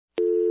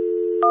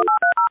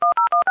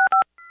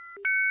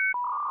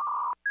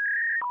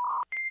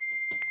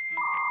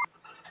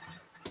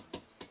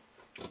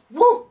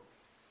Woo!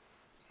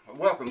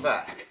 Welcome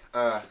back.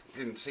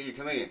 Didn't see you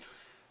come in.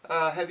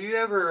 Have you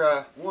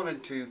ever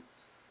wanted to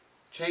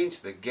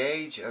change the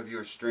gauge of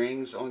your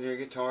strings on your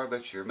guitar,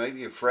 but you're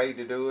maybe afraid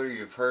to do it, or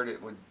you've heard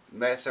it would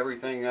mess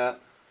everything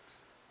up?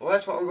 Well,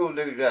 that's what we're going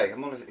to do today.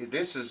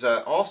 This is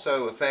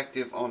also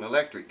effective on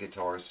electric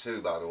guitars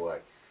too, by the way.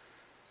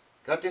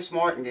 Got this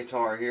Martin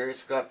guitar here.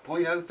 It's got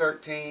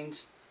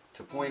 .013s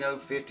to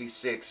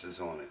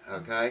 .056s on it.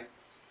 Okay.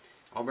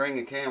 I'll bring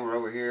the camera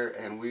over here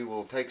and we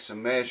will take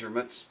some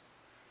measurements,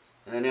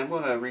 and I'm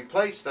going to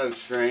replace those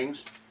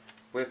strings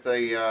with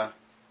a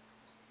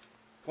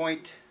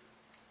 .010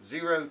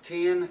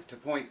 to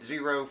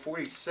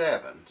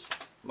 .047,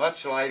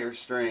 much lighter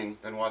string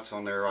than what's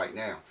on there right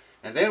now.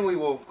 And then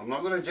I'm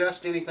not going to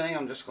adjust anything,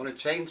 I'm just going to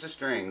change the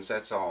strings,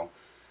 that's all.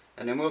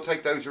 And then we'll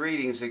take those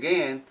readings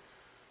again,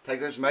 take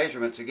those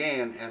measurements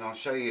again, and I'll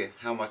show you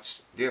how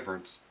much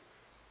difference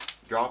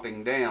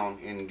dropping down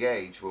in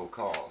gauge will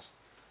cause.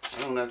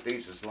 I don't know if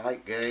these is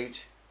light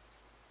gauge.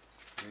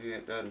 Maybe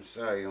it doesn't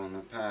say on the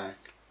pack.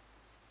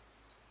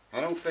 I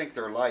don't think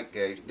they're light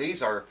gauge.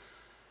 These are,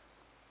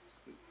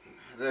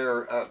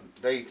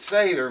 they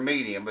say they're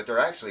medium, but they're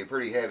actually a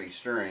pretty heavy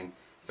string.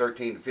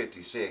 13 to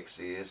 56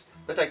 is,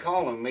 but they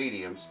call them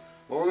mediums.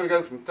 Well, we're going to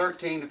go from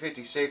 13 to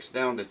 56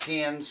 down to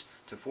 10s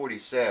to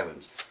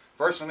 47s.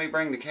 First, let me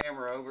bring the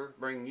camera over,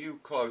 bring you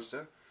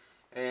closer,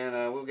 and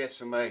we'll get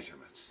some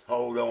measurements.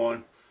 Hold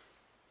on.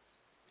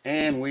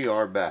 And we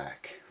are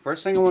back.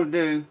 First thing I want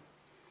to do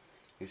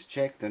is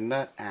check the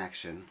nut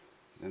action.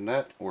 The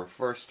nut or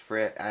first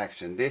fret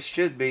action. This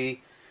should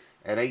be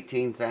at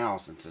 18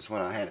 thousandths is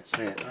what I had it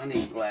set. I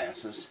need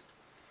glasses.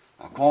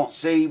 I can't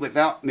see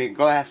without my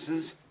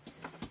glasses.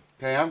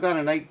 Okay, I've got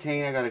an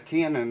 18, I got a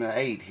 10 and an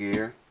 8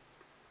 here.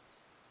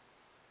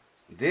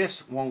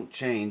 This won't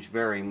change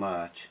very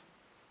much.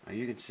 Now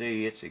you can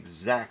see it's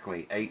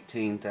exactly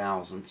 18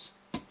 thousandths.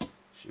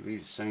 Should be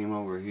the same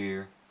over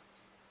here.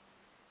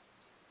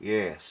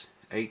 Yes,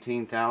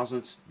 18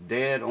 thousandths,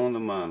 dead on the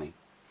money.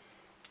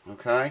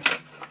 Okay,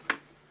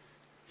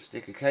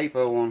 stick a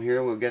capo on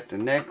here, we'll get the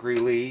neck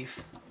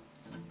relief.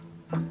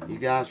 You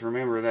guys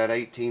remember that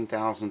 18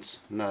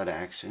 thousandths nut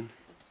action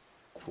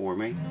for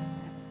me.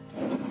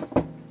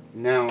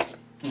 Now,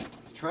 the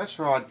truss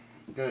rod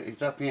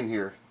is up in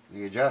here,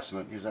 the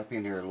adjustment is up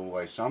in here a little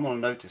way, so I'm going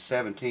to note the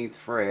 17th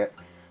fret.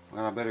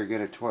 Well, I better get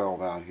a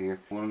 12 out here.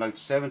 I'm going to note the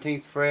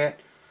 17th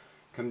fret,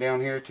 come down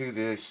here to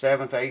the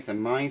 7th, 8th,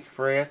 and 9th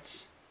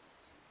frets.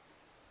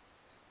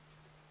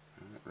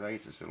 That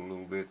raises it a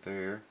little bit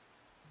there.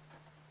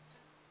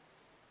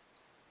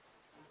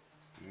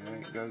 Yeah,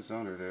 it goes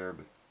under there,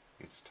 but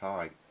it's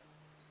tight.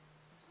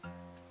 If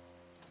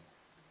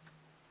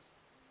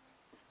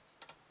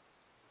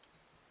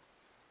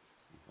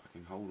I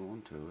can hold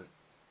on to it.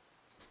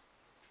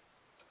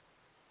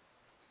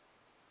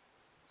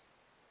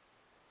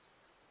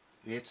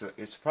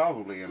 It's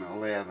probably an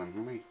 11.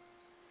 Let me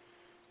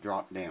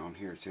drop down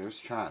here. So let's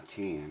try a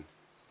 10.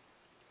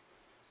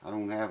 I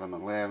don't have an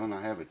 11,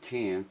 I have a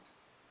 10.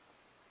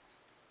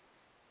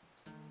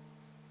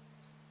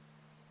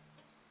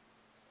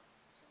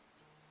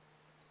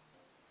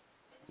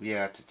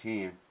 Yeah, it's a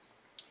 10.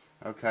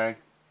 Okay.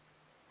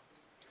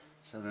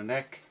 So the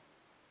neck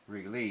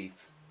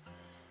relief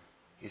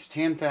is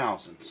 10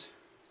 thousandths.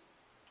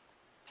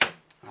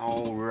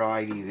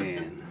 Alrighty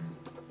then.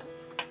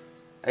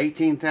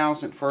 18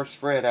 thousandth first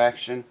fret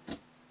action.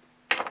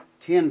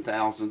 10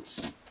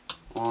 thousandths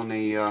on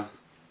the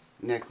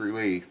neck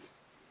relief.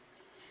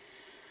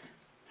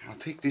 I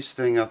pick this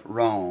thing up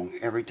wrong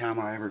every time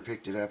I ever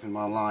picked it up in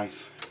my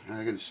life.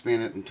 I got to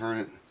spin it and turn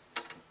it.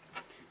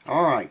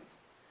 Alright.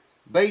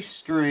 Bass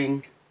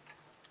string,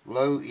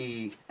 low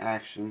E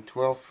action,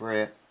 12th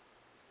fret,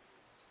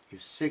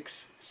 is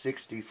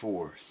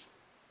 6/64.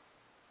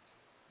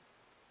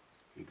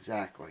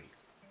 Exactly.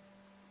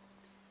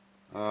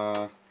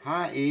 High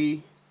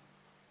E,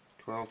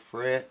 12th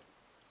fret,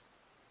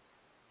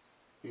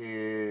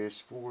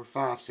 is 4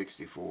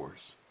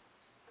 5/64.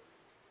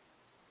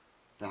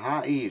 The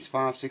high E is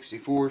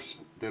 5/64.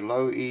 The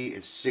low E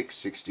is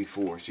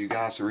 6/64. You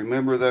guys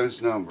remember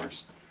those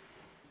numbers.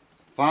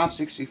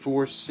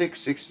 5/64,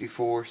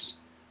 6/64,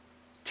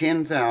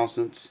 10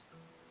 thousandths,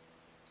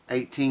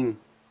 18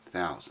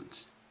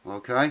 thousandths.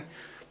 Okay?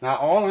 Now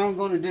all I'm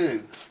going to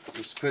do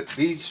is put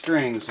these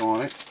strings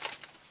on it.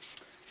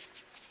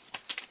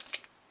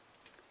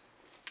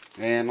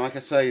 And like I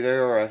say,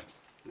 they're a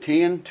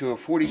 10 to a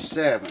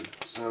 47.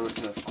 So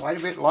it's quite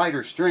a bit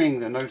lighter string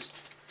than those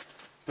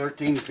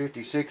 13 to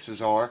 56s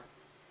are.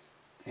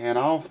 And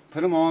I'll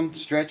put them on,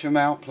 stretch them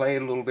out, play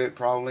it a little bit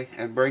probably,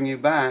 and bring you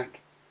back.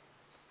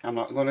 I'm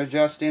not going to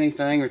adjust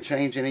anything or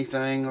change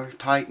anything or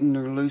tighten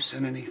or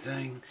loosen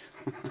anything.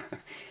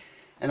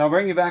 And I'll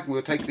bring you back and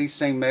we'll take these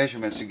same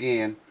measurements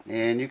again,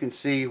 and you can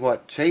see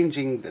what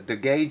changing the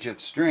gauge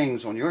of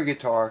strings on your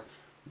guitar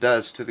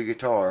does to the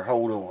guitar.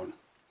 Hold on.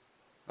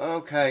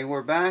 Okay,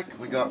 we're back.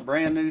 We got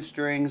brand new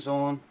strings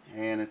on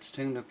and it's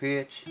tuned to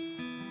pitch.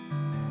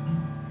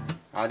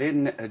 I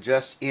didn't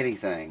adjust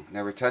anything,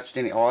 never touched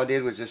any. All I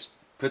did was just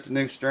put the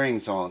new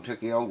strings on, took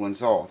the old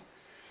ones off.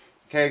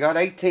 Okay, I got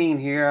 18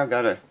 here. I've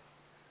got a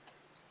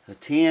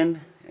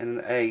 10 and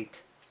an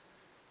 8.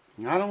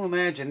 I don't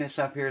imagine this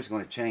up here is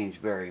going to change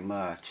very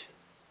much.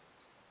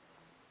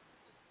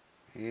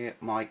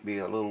 It might be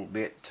a little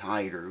bit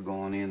tighter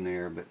going in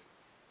there, but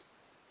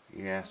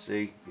yeah,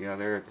 see, yeah,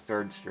 there at the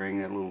 3rd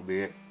string a little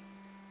bit,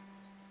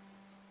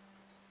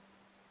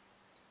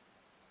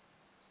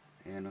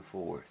 and the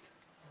 4th.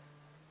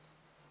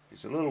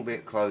 It's a little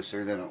bit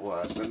closer than it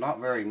was, but not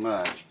very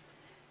much.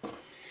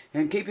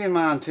 And keep in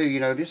mind too,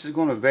 you know, this is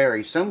going to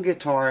vary. Some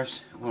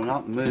guitars will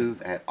not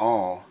move at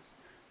all.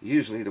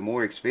 Usually the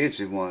more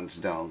expensive ones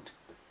don't.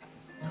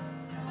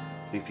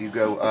 If you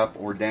go up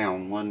or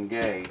down 1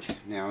 gauge.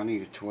 Now I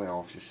need a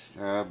 12. Just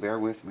bear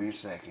with me a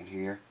second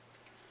here.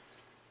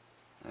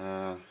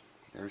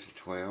 There's a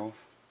 12.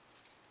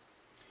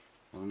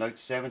 We'll note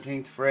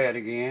 17th fret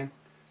again.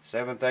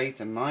 7th, 8th,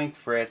 and 9th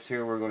frets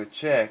here we're going to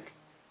check.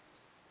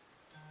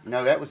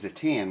 No, that was a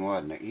 10,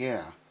 wasn't it?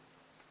 Yeah.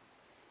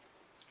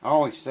 I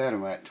always set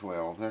them at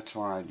 12. That's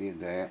why I did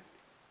that.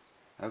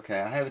 Okay,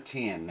 I have a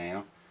 10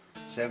 now.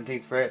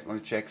 17th fret, I'm going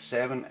to check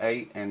 7,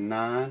 8, and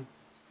 9.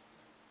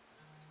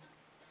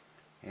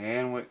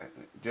 And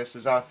just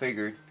as I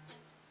figured,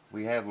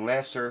 we have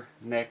lesser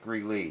neck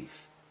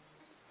relief.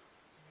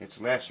 It's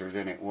lesser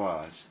than it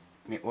was.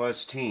 It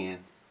was 10.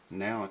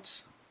 Now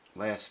it's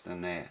less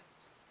than that.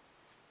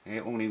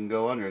 It won't even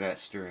go under that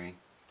string.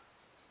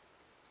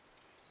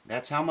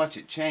 That's how much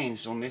it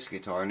changed on this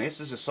guitar. And this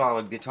is a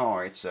solid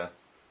guitar. It's a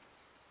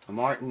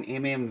Martin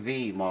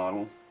MMV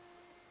model.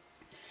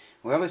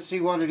 Well, let's see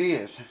what it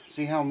is.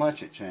 See how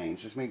much it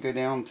changed. Let me go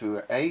down to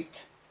an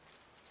 8.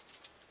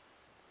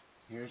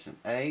 Here's an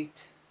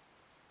 8.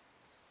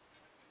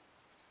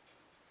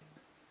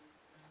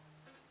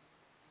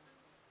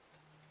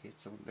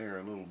 Hits on there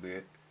a little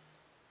bit.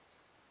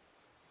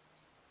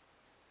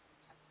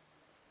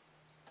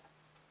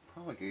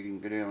 Probably could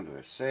even go down to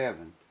a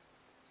 7.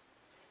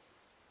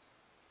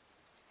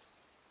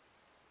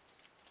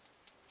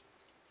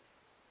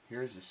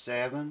 Here's a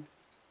 7.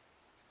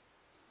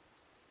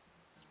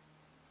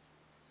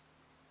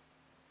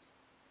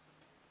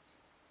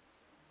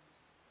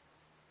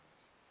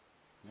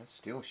 That's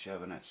still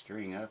shoving that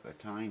string up a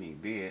tiny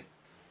bit.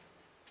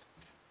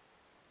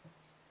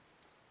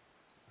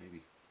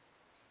 Maybe.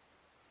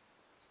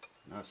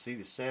 Now see,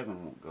 the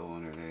 7 won't go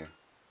under there.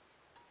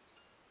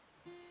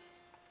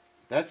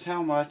 That's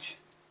how much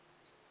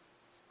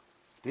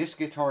this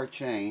guitar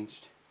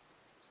changed.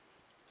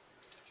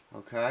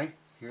 Okay,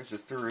 here's a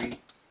 3.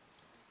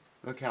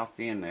 Look how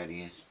thin that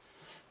is.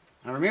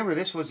 Now remember,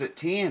 this was at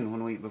 10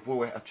 when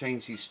before I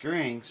changed these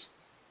strings.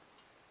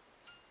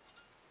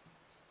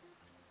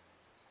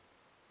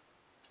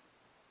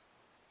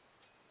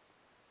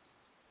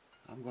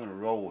 I'm going to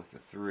roll with the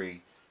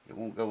 3. It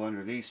won't go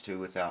under these two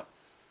without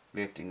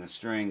lifting the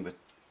string, but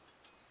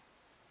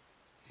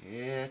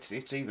yeah,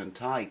 it's even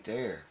tight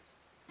there.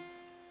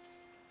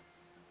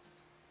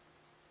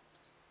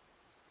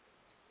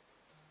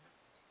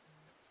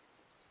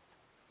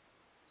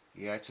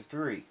 Yeah, it's a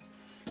 3.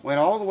 Went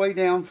all the way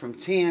down from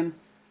 10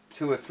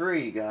 to a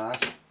 3, guys.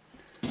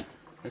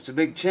 It's a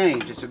big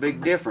change. It's a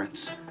big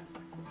difference.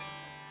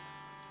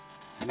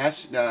 And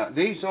that's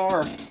these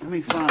are. Let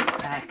me find the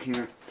pack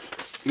here.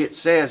 It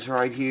says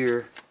right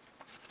here.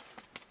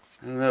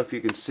 I don't know if you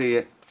can see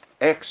it.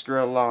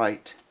 Extra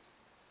light.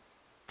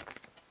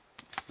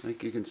 I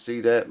think you can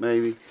see that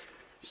maybe.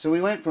 So we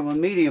went from a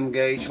medium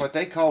gauge, what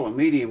they call a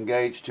medium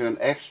gauge, to an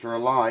extra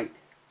light.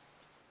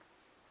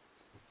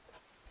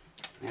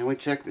 And we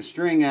check the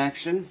string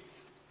action.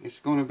 It's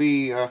going to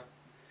be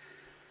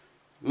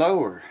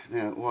lower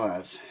than it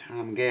was,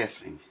 I'm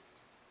guessing.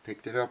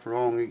 Picked it up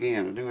wrong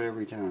again. I do it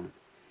every time.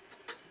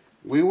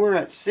 We were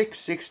at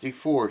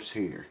 6/64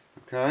 here,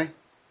 okay?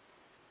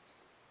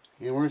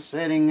 And we're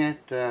setting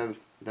at the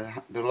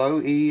low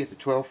E at the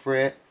 12th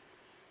fret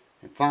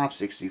at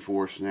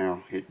 5/64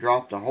 now. It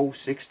dropped a whole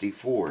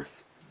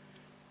 64th.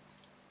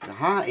 The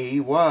high E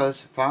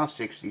was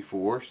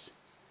 5/64.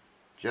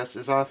 Just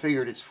as I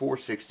figured, it's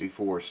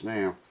 4/64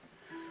 now.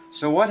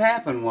 So what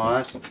happened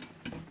was,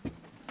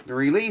 the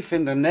relief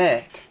in the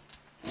neck,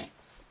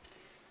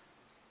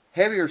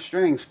 heavier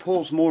strings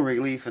pulls more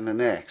relief in the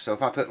neck. So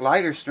if I put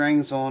lighter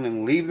strings on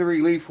and leave the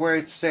relief where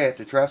it's set,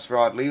 the truss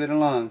rod, leave it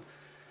alone,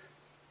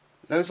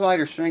 those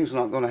lighter strings are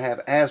not going to have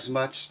as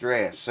much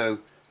stress. So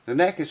the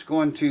neck is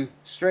going to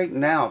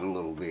straighten out a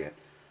little bit.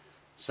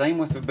 Same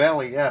with the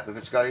belly up. If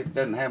it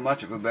doesn't have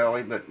much of a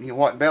belly, but you know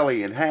what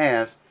belly it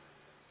has,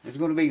 there's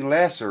going to be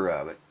lesser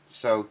of it.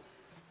 So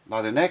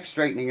by the neck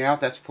straightening out,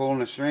 that's pulling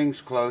the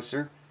strings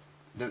closer.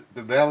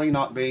 The belly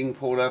not being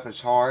pulled up as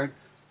hard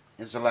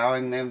is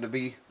allowing them to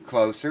be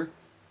closer.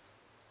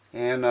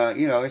 And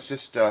you know, it's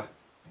just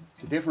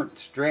different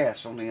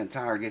stress on the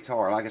entire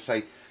guitar. Like I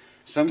say,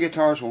 some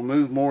guitars will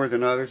move more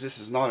than others. This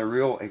is not a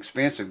real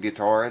expensive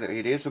guitar.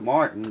 It is a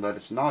Martin, but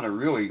it's not a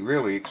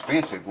really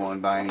expensive one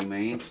by any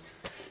means,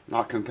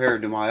 not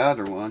compared to my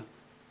other one.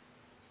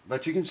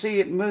 But you can see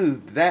it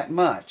moved that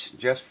much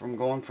just from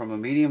going from a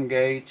medium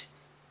gauge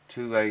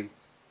to a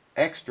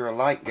extra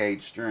light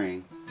gauge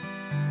string.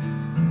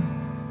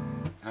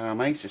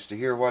 I'm anxious to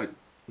hear what it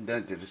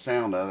does to the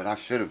sound of it. I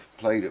should have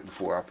played it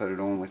before I put it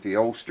on with the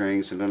old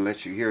strings and then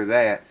let you hear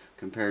that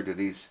compared to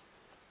these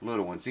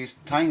little ones. These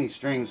tiny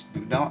strings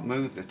do not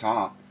move the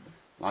top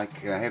like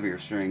heavier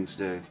strings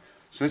do.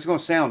 So it's going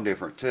to sound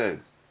different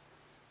too.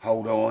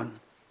 Hold on.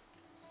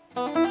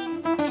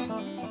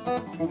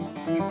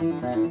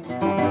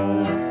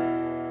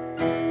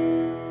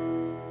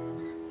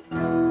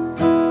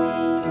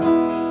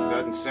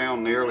 Doesn't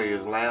sound nearly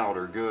as loud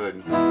or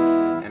good,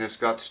 and it's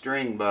got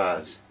string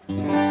buzz.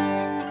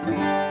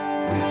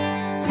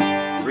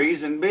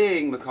 Reason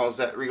being because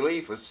that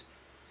relief was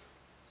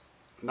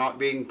not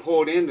being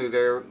pulled into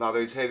there by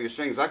those heavier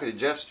strings. I could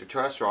adjust the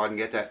truss rod and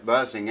get that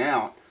buzzing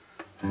out,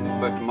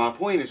 but my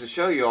point is to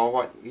show you all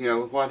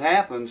what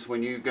happens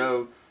when you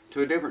go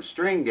to a different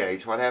string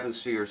gauge. What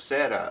happens to your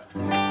setup?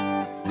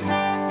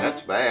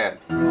 That's bad.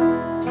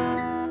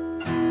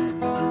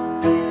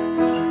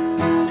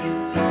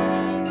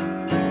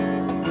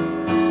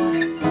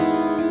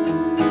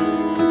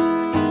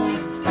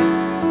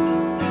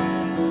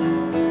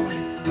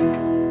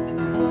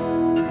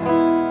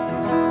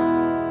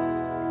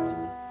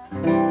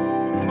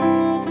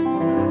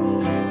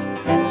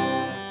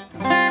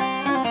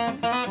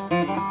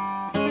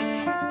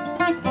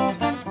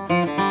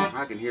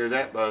 I can hear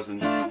that buzzing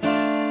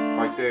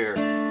right there.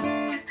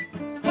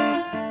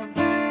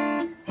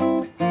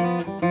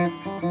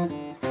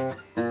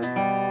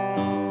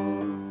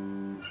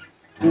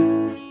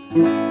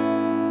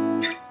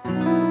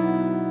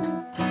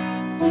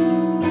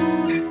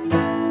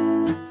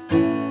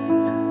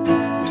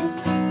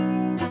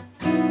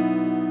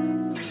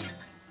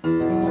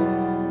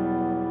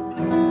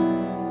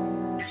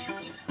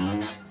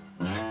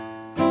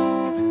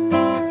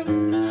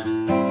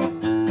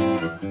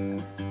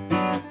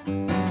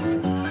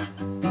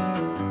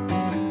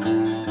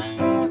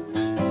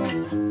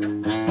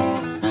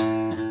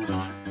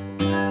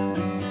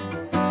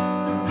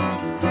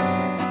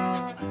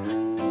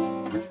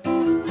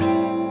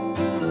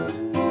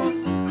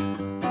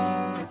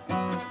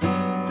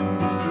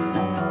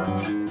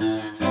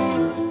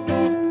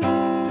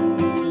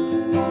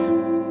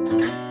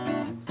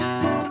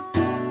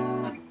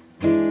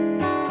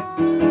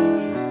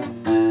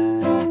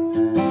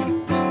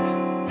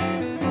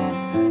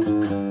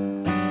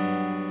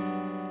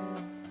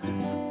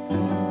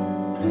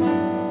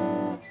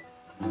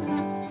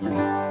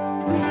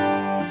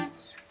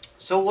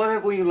 So what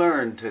have we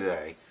learned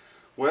today?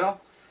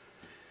 Well,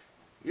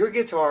 your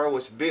guitar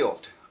was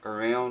built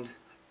around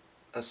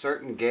a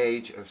certain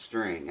gauge of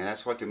string, and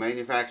that's what the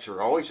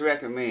manufacturer always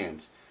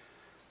recommends.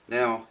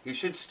 Now, you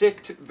should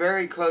stick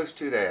very close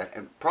to that,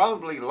 and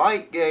probably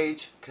light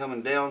gauge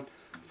coming down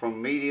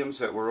from mediums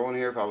that were on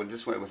here. If I would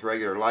just went with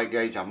regular light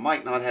gauge, I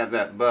might not have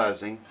that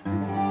buzzing,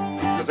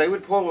 because they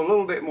would pull a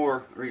little bit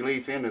more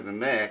relief into the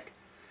neck.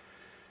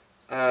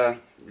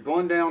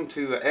 Going down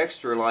to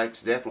extra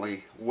light's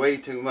definitely way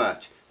too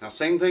much. Now,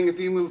 same thing if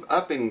you move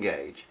up in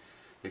gauge.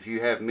 If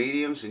you have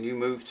mediums and you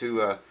move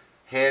to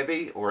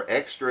heavy or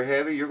extra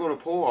heavy, you're going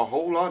to pull a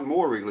whole lot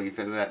more relief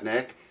into that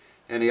neck,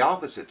 and the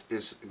opposite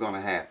is going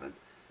to happen.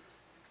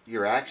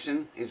 Your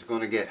action is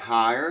going to get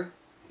higher.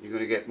 You're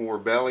going to get more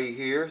belly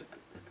here.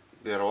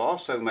 That'll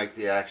also make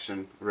the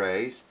action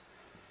raise,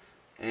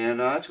 and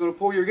it's going to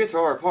pull your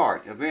guitar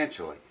apart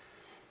eventually.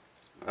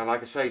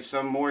 Like I say,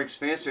 some more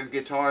expensive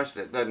guitars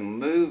that doesn't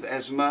move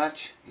as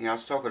much. I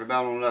was talking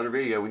about on another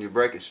video when you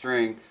break a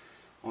string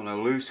on a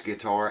loose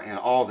guitar and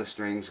all the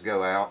strings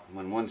go out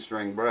when one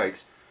string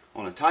breaks.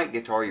 On a tight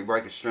guitar, you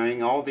break a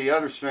string, all the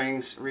other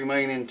strings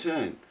remain in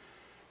tune.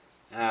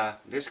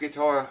 This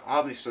guitar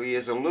obviously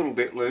is a little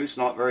bit loose,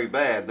 not very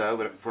bad though,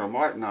 but for a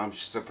Martin I'm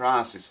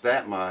surprised it's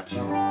that much.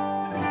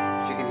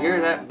 But you can hear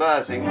that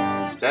buzzing.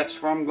 That's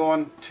from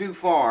going too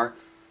far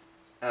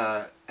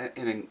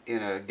in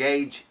a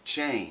gauge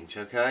change,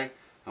 okay?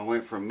 I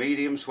went from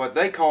mediums, what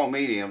they call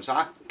mediums,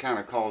 I kind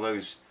of call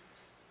those,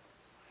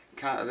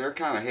 they're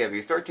kind of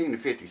heavy. 13 to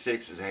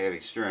 56 is a heavy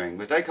string,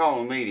 but they call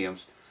them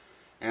mediums.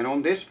 And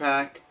on this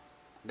pack,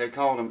 they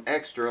call them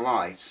extra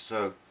lights,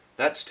 so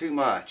that's too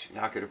much.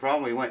 I could have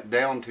probably went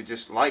down to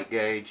just light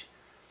gauge.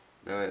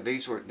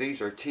 These are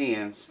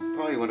 10s.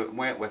 Probably would have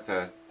went with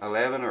a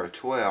 11 or a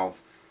 12.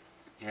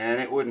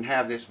 And it wouldn't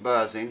have this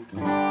buzzing.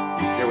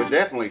 It would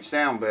definitely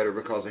sound better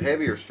because a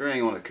heavier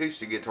string on an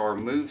acoustic guitar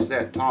moves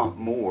that top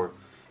more.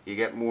 You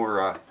get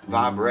more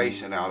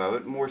vibration out of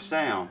it, more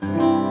sound.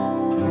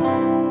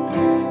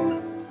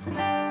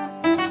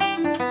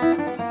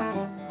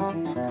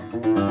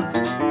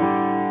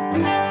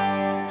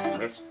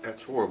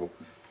 That's horrible.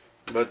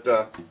 But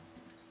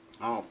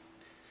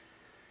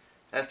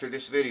after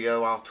this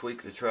video, I'll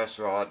tweak the truss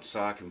rod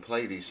so I can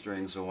play these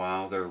strings a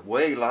while. They're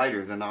way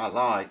lighter than I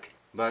like.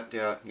 But,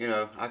 you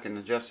know, I can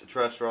adjust the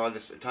truss rod,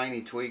 just a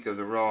tiny tweak of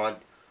the rod,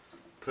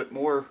 put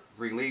more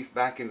relief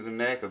back into the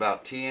neck,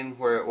 about 10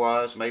 where it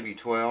was, maybe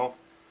 12,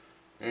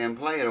 and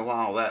play it a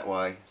while that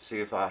way, see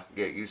if I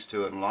get used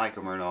to it and like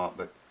them or not.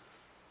 But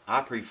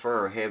I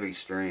prefer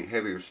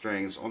heavier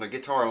strings on a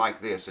guitar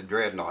like this, a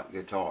dreadnought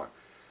guitar.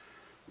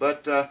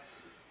 But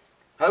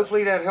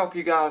hopefully that helped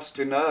you guys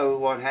to know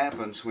what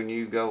happens when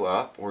you go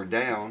up or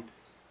down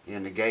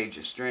in the gauge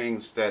of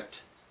strings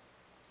that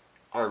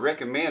are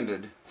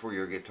recommended for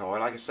your guitar.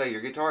 Like I say,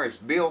 your guitar is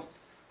built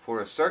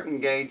for a certain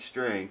gauge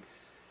string,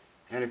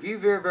 and if you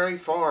veer very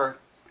far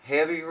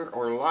heavier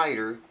or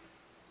lighter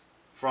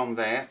from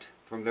that,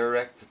 from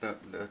the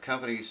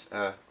company's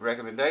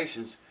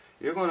recommendations,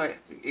 you're going to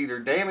either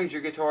damage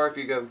your guitar if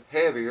you go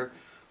heavier,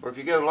 or if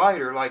you go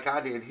lighter like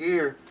I did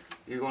here,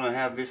 you're going to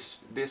have this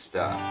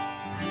stuff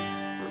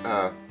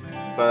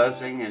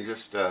buzzing and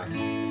just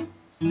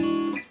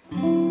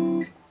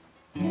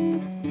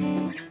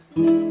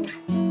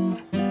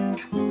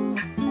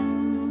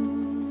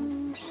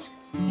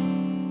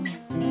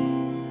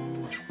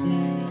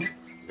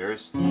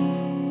there's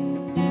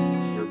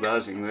your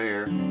buzzing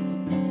there.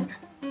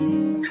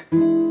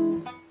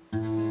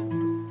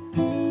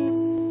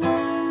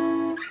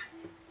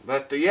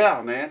 But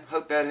yeah, man,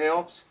 hope that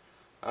helps.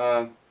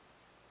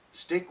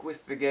 Stick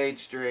with the gauge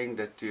string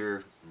that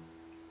your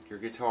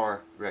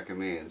guitar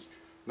recommends.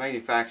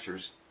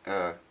 Manufacturer's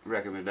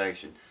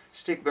recommendation.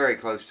 Stick very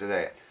close to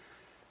that.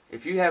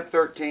 If you have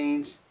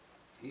 13s,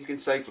 you can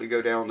safely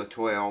go down to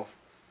 12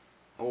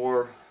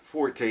 or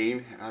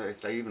 14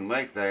 if they even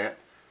make that.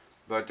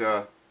 But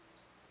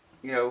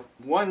you know,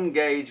 one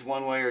gauge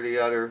one way or the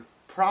other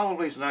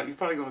probably is not. You're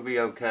probably going to be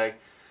okay.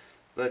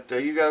 But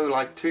you go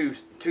like two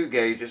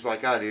gauges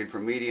like I did,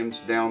 from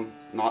mediums down,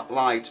 not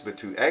lights, but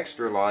to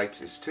extra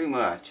lights, is too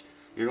much.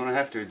 You're going to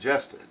have to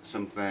adjust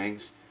some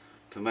things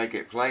to make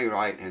it play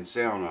right and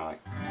sound right.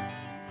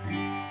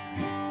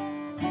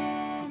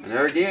 And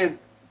there again,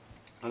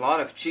 a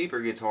lot of cheaper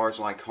guitars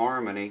like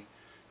Harmony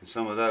and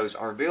some of those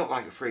are built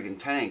like a friggin'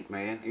 tank,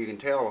 man. You can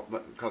tell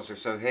because they're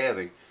so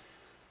heavy.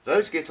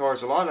 Those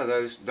guitars, a lot of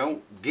those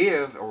don't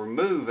give or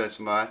move as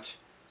much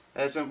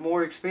as a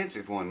more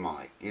expensive one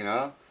might, you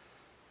know,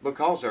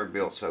 because they're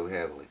built so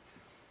heavily.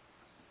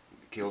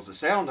 It kills the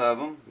sound of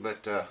them,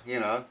 but you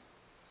know,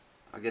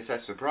 I guess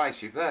that's the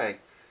price you pay.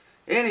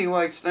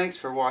 Anyways, thanks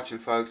for watching,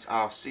 folks.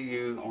 I'll see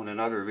you on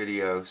another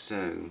video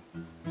soon.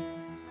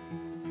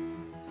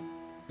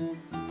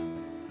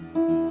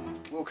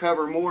 We'll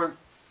cover more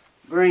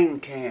green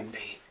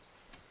candy.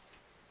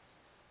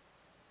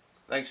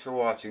 Thanks for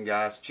watching,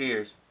 guys.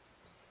 Cheers.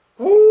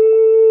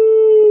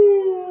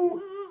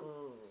 Woo!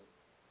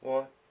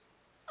 What?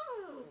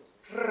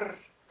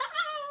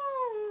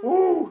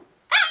 Woo!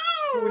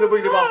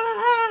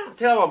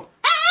 Tell them.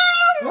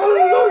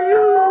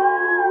 Hallelujah!